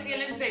Sonic at the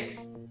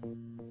Olympics.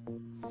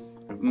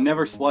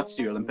 Never watched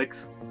the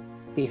Olympics.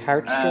 The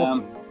heart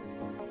stroke.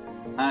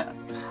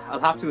 I'll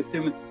have to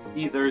assume it's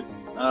either.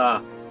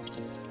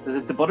 Is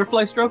it the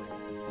butterfly stroke?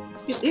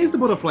 It is the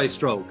butterfly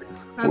stroke.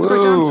 That's a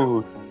correct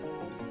answer.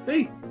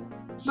 See,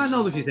 man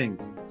knows a few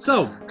things.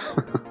 So,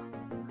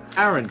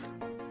 Aaron.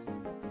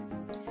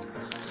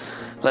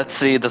 Let's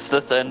see, does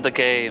this end the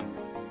game?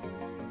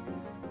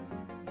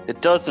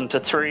 It doesn't, a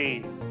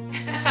 3.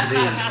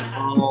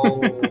 Oh,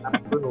 that's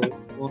brutal.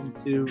 1,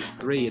 2,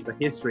 3. It's a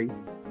history.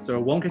 So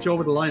it won't get you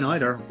over the line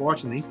either,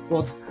 unfortunately.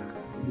 But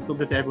you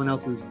subject to everyone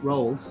else's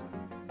roles.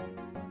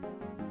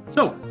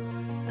 So,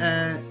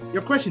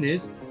 your question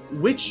is,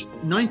 which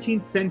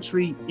 19th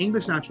century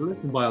English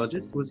naturalist and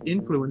biologist was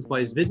influenced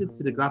by his visit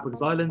to the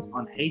Galapagos Islands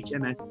on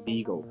HMS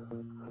Beagle?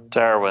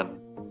 Darwin.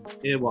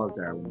 It was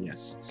Darwin,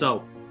 yes.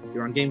 So,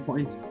 you're on game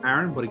points,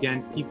 Aaron, but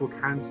again, people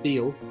can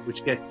steal,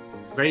 which gets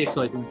very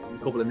exciting in a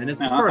couple of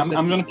minutes.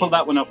 I'm going to pull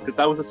that one up because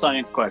that was a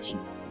science question.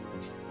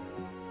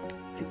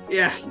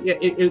 Yeah.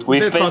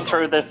 We've been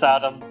through this,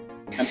 Adam.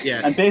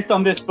 Yes. And based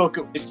on this book,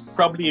 it's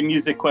probably a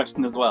music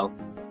question as well.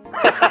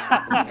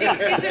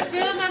 It's a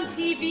film and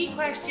TV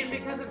question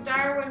because of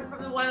Darwin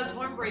from the Wild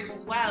Thornberrys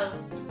as well.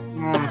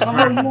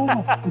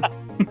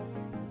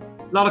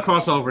 A lot of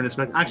crossover in this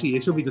question. Actually,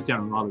 it should be just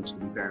general knowledge, to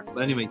be fair.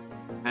 But anyway,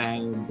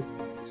 actually,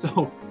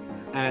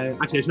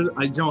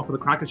 for the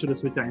crack, I should have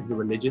switched that into the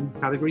religion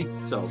category.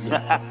 So,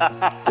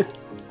 yeah.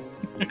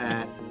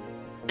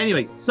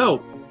 Anyway,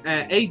 so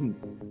Aidan,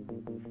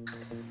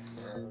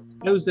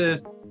 how's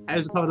the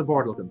top of the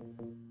board looking?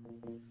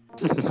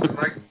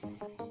 Like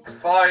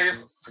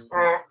 5.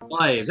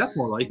 5. That's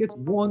more like it.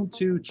 1,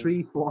 2,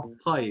 3, 4,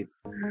 5.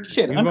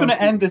 Shit, I'm going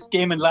to end this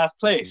game in last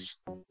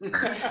place.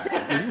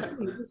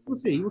 We'll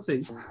see.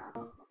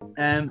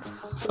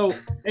 So,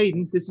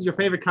 Aidan, this is your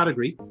favorite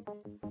category.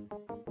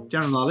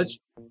 General knowledge.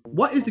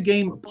 What is the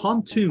game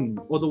Pontoon,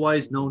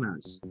 otherwise known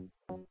as?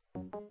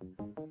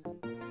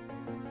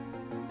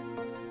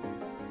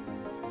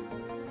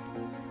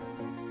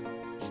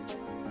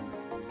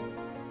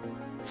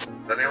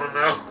 Does anyone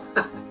know?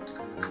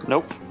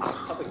 Nope.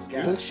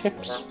 Little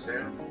ships.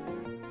 Pontoon.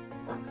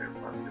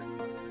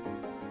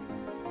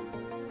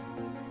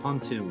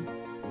 Pontoon.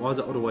 What is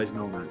it otherwise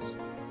known as?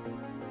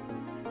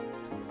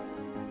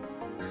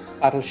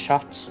 Battle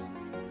shots.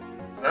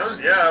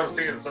 Yeah, I was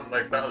thinking something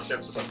like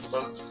battleships or something.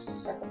 But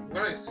I'm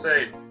going to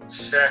say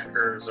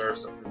checkers or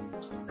something.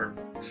 Or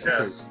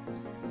chess.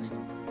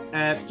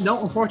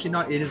 No, unfortunately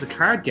not. It is a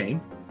card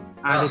game,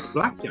 and it's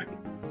blackjack.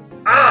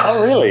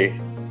 Oh, really?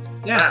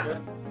 Yeah.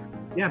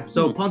 Yeah,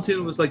 so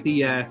Pontoon was like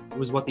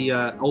was what the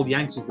old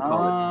Yanks used to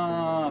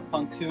call it.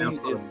 Pontoon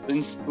is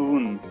Vince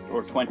Boone,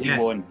 or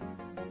 21.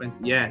 Yes.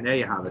 Yeah, there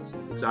you have it.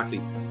 Exactly.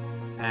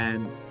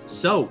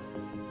 So,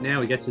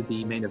 now we get to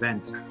the main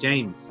event.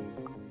 James,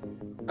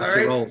 what's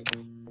your roll?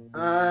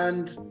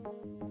 And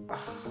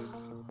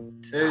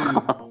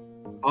 2.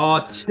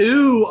 Oh,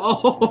 2!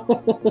 Oh!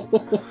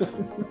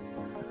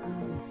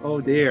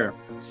 Oh dear.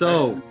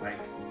 So,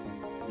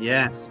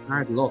 yes,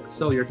 hard luck.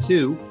 So, you're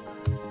 2.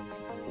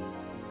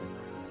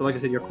 So, like I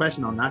said, your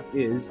question on that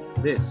is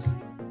this.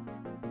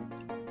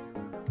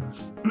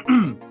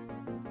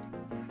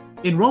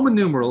 In Roman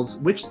numerals,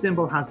 which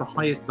symbol has the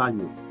highest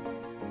value?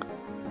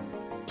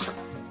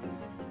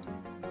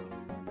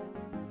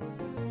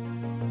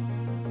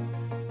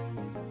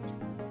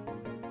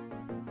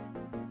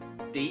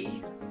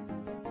 D?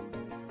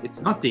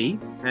 It's not D,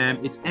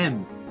 it's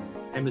M.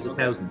 M is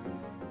 1,000.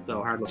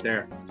 So, hard luck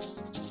there.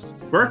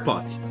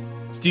 Bertbot,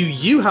 do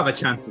you have a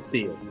chance to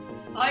steal?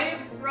 I've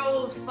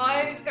rolled 3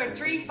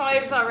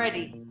 5s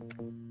already.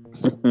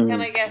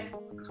 Can I get?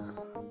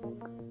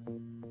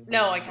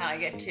 No, I can't. I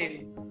get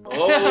 2.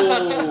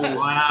 Oh,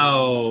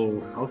 wow.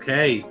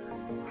 Okay.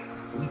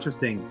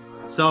 Interesting.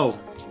 So,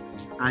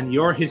 and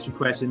your history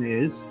question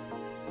is,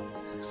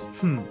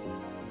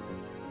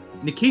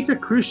 Nikita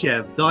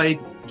Khrushchev died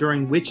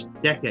during which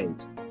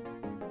decade?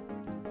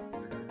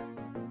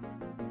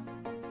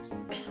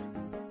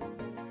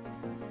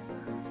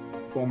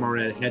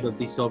 Former head of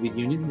the Soviet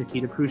Union,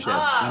 Nikita Khrushchev.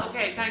 Ah,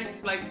 okay,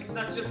 thanks. Like, because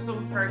that's just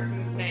some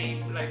person's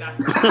name. Like that.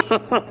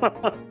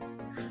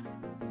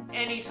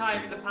 Any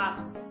time in the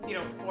past,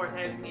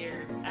 4,000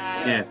 years.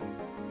 Yes.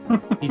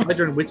 He died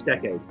during which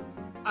decade?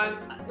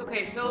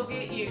 Okay,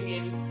 Soviet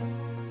Union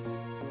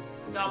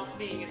stopped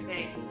being a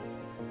thing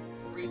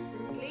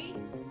recently.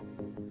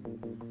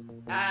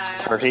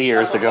 30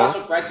 years ago.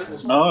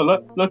 Oh,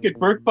 look at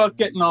Bertbot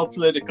getting all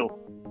political.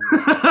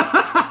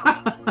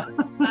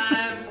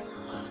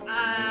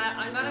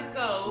 I'm gonna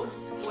go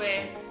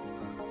with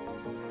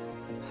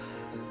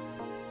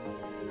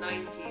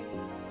 90s.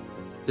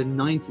 The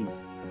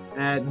 90s.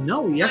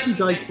 No, he actually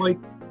died quite.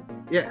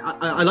 Yeah,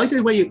 I like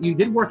the way you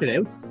did work it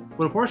out,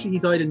 but unfortunately, he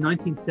died in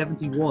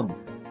 1971.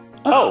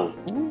 Oh.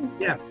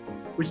 Yeah,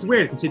 which is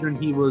weird considering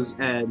he was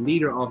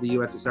leader of the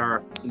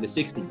USSR in the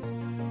 60s.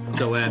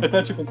 So I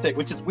thought you were going to say,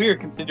 which is weird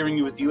considering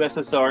he was the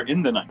USSR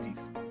in the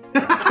 90s. I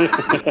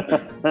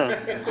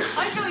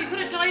know he could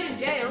have died in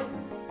jail.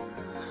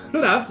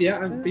 Could have,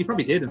 yeah. He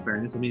probably did, in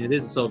fairness. I mean, it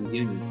is the Soviet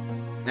Union.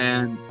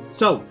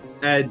 So,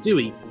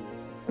 Dewey,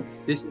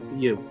 this is for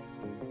you.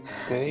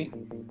 Okay.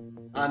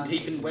 And he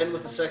can win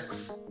with a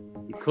 6.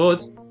 You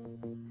could.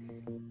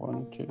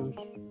 1, 2,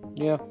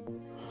 yeah.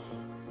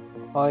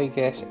 I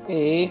get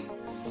a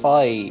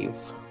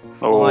 5.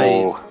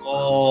 Oh.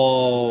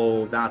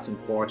 Oh, that's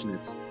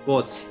unfortunate.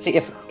 But See,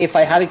 if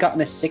I had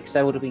gotten a 6,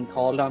 I would have been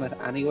called on it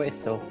anyway.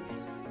 So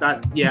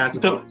that, yeah.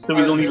 So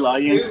he's only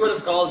lying. Who would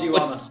have called you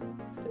on it?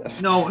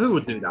 No, who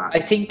would do that? I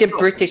think the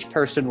British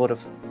person would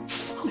have.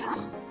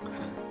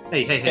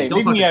 Hey, Hey, don't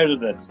leave talk me out of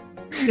this.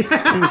 This is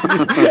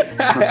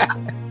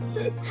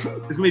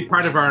going to be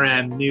part of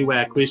our new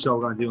quiz show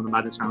we're going to do on the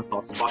Madness channel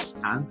called Spot the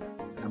Tan.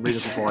 I'm really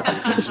looking forward to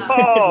it.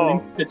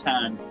 Oh. The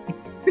tan.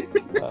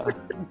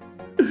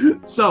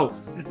 So,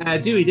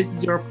 Dewey, this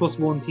is your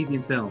 +1 TV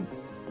and film.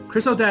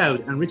 Chris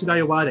O'Dowd and Richard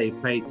Ayoade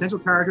played central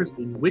characters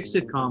in which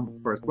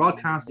sitcom first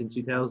broadcast in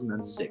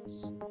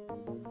 2006?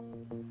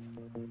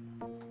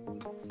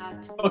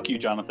 Fuck you,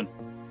 Jonathan.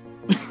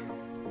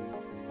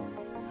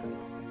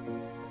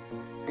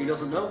 He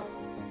doesn't know.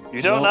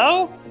 You don't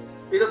know?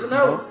 He doesn't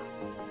know.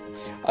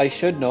 I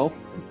should know.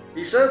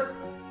 He should.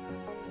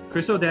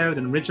 Chris O'Dowd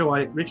and Richard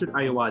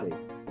Ayoade.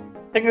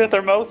 Thing that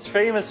they're most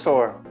famous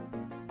for.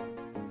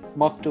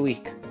 Mock the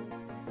week.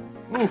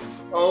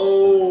 Oof.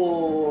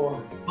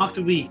 Oh. Mock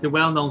the Week, the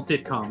well-known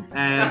sitcom.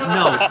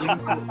 No,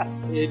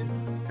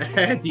 it's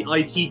the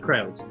IT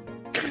crowd.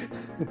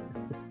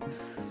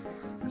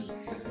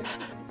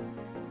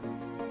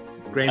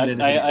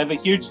 I have a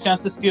huge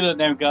chance to steal it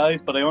now,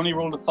 guys, but I only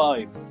rolled a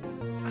 5.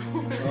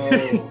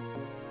 Oh.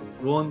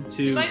 1,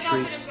 2, You might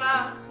 3. not finish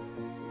last.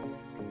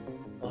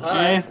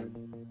 Yeah.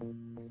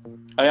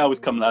 I always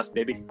come last,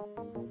 baby.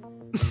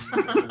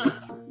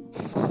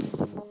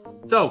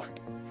 So,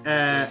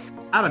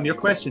 Adam, your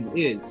question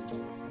is,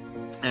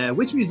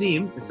 which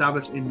museum,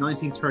 established in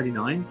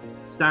 1939,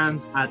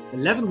 stands at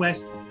 11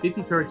 West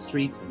 53rd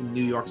Street in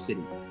New York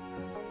City?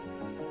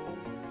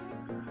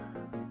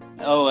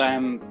 Oh,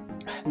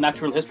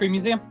 Natural History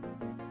Museum?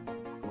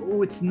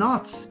 Oh, it's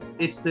not.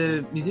 It's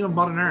the Museum of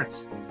Modern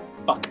Art.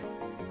 Fuck.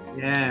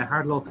 Yeah,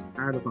 hard luck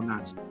on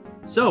that.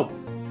 So,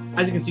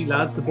 as you can see,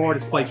 lads, the board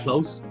is quite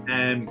close.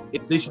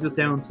 It's literally just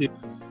down to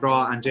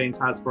draw, and James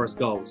has first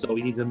go. So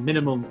he needs a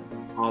minimum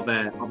of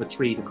a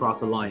 3 to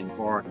cross the line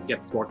or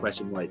get the score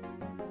question right.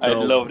 So,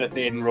 I'd love it if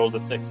Aiden rolled a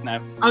 6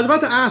 now. I was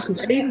about to ask,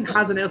 because Aiden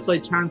has an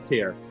outside chance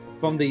here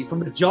from the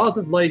jaws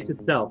of life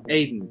itself.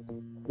 Aiden,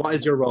 what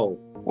is your role?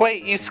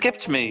 Wait, you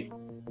skipped me.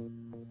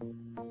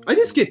 I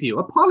did skip you.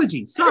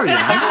 Apologies. Sorry.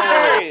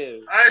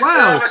 Aaron. I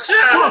Wow.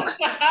 still have a chance.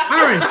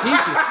 Aaron,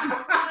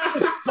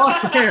 Jesus.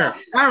 Fuck there.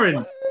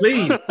 Aaron,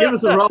 please give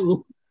us a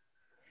roll.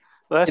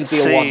 Let's It'll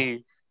be a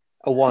see.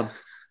 A 1.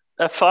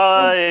 A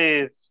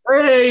 5.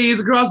 Hey,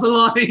 he's across the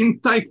line.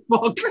 Thank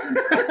fuck.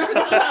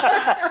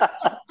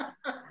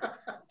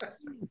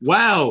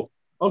 Wow.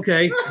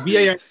 Okay.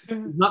 VAR is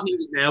not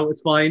needed now.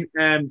 It's fine.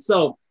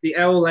 So the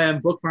owl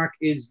bookmark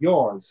is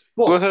yours.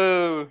 But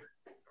Woohoo.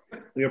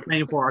 we are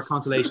playing for our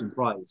consolation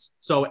prize.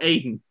 So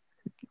Aiden,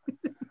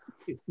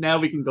 now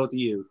we can go to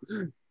you.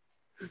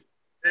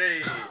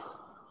 Hey.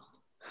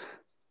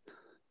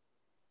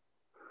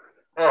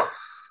 Oh,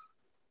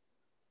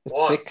 It's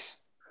One. 6.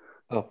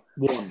 Oh.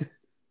 1.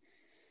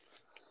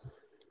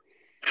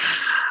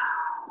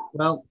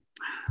 Well,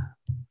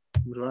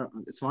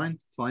 it's fine.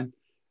 It's fine.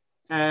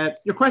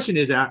 Your question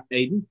is,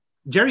 Aiden,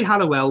 Jerry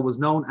Halliwell was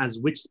known as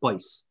which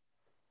spice?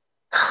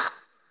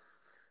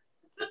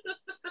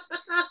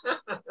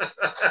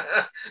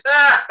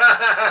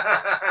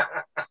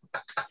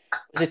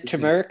 Is it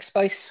turmeric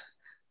spice?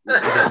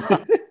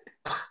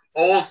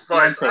 Old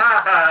Spice.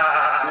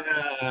 Ah!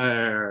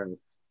 Uh,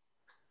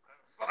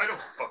 I don't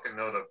fucking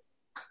know the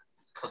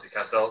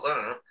Pussycat Dolls. I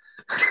don't know.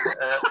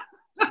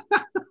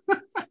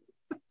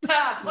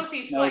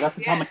 Pussy No, spice, that's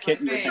Atomic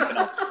Kitten you're okay. thinking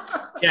of.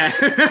 yeah.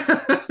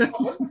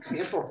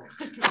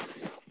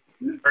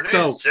 Her name's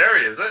So-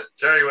 Jerry, is it?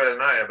 Jerry with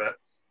an I bet.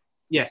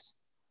 Yes.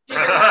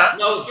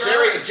 No,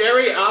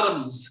 Jerry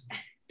Adams.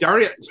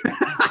 Jerry.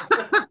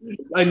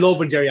 I love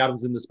when Jerry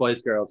Adams in the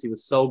Spice Girls. He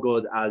was so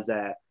good as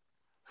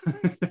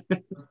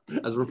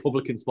as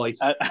Republican Spice,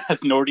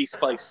 As Nordy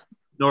Spice.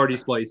 Nordy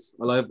Spice.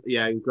 I love.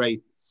 Yeah, he was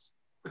great.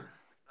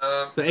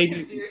 So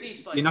Aiden,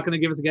 you're not going to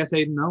give us a guess,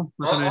 Aiden? No.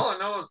 Not gonna... Oh,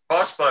 no, it's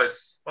Posh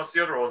Spice. What's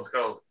the other one's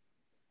called?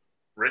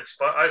 Rich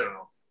Spice? I don't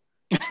know.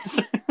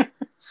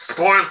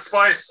 Spoiled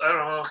Spice? I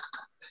don't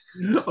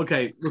know.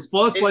 Okay, well,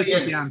 spoiled spice was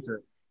the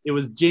answer. It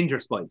was ginger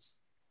spice.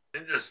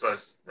 Ginger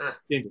Spice. Eh.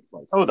 Ginger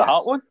spice. Oh, the yes.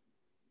 hot one?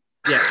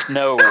 Yes.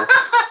 No.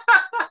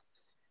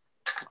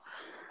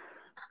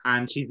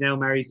 And she's now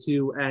married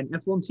to an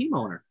F1 team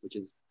owner, which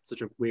is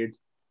such a weird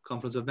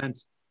confluence of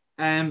events.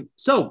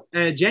 So,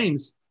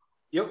 James,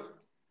 Yep.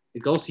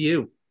 it goes to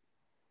you.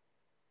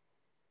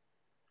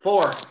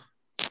 4.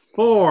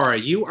 4.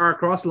 You are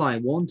across the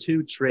line. 1,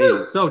 2,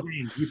 3. So,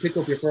 James, you pick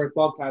up your first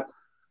Bobcat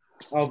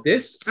of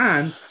this,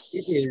 and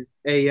it is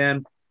a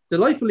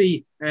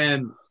delightfully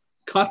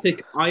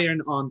Gothic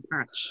iron-on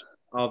patch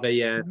of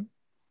a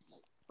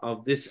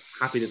of this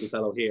happy little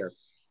fellow here.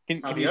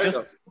 Can Happy you hour,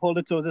 just hold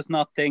it so this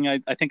not thing? I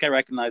think I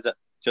recognize it.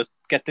 Just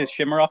get this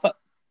shimmer off it.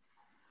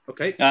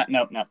 Okay.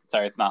 No,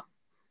 sorry, it's not.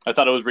 I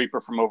thought it was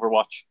Reaper from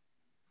Overwatch.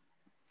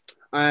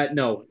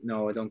 No,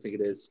 I don't think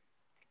it is.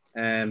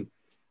 I don't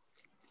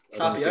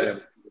Happy think hour.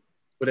 it-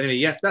 But anyway,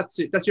 yeah, that's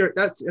it.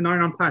 That's an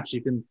iron-on patch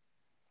you can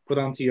put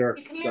onto your.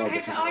 You can learn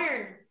how to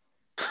iron.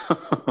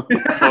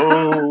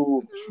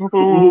 Oh,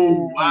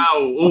 Oh wow!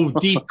 Oh,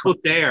 deep cut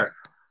there.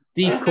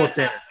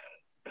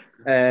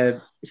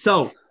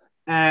 So,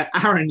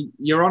 Aaron,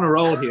 you're on a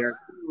roll here.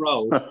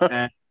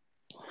 It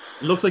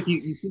looks like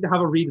you seem to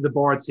have a read of the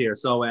boards here.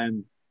 So,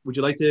 would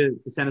you like to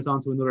send us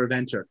on to another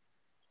adventure?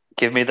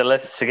 Give me the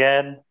list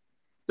again.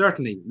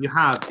 Certainly. You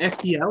have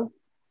FTL,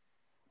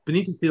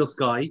 Beneath the Steel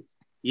Sky,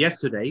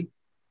 Yesterday,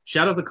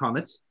 Shadow of the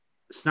Comet,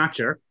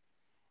 Snatcher,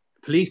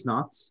 Police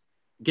Knots,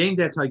 Game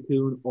Dev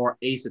Tycoon, or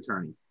Ace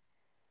Attorney.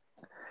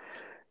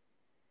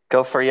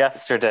 Go for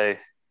Yesterday.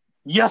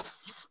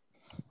 yes!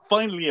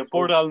 Finally, a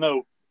board I'll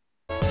know.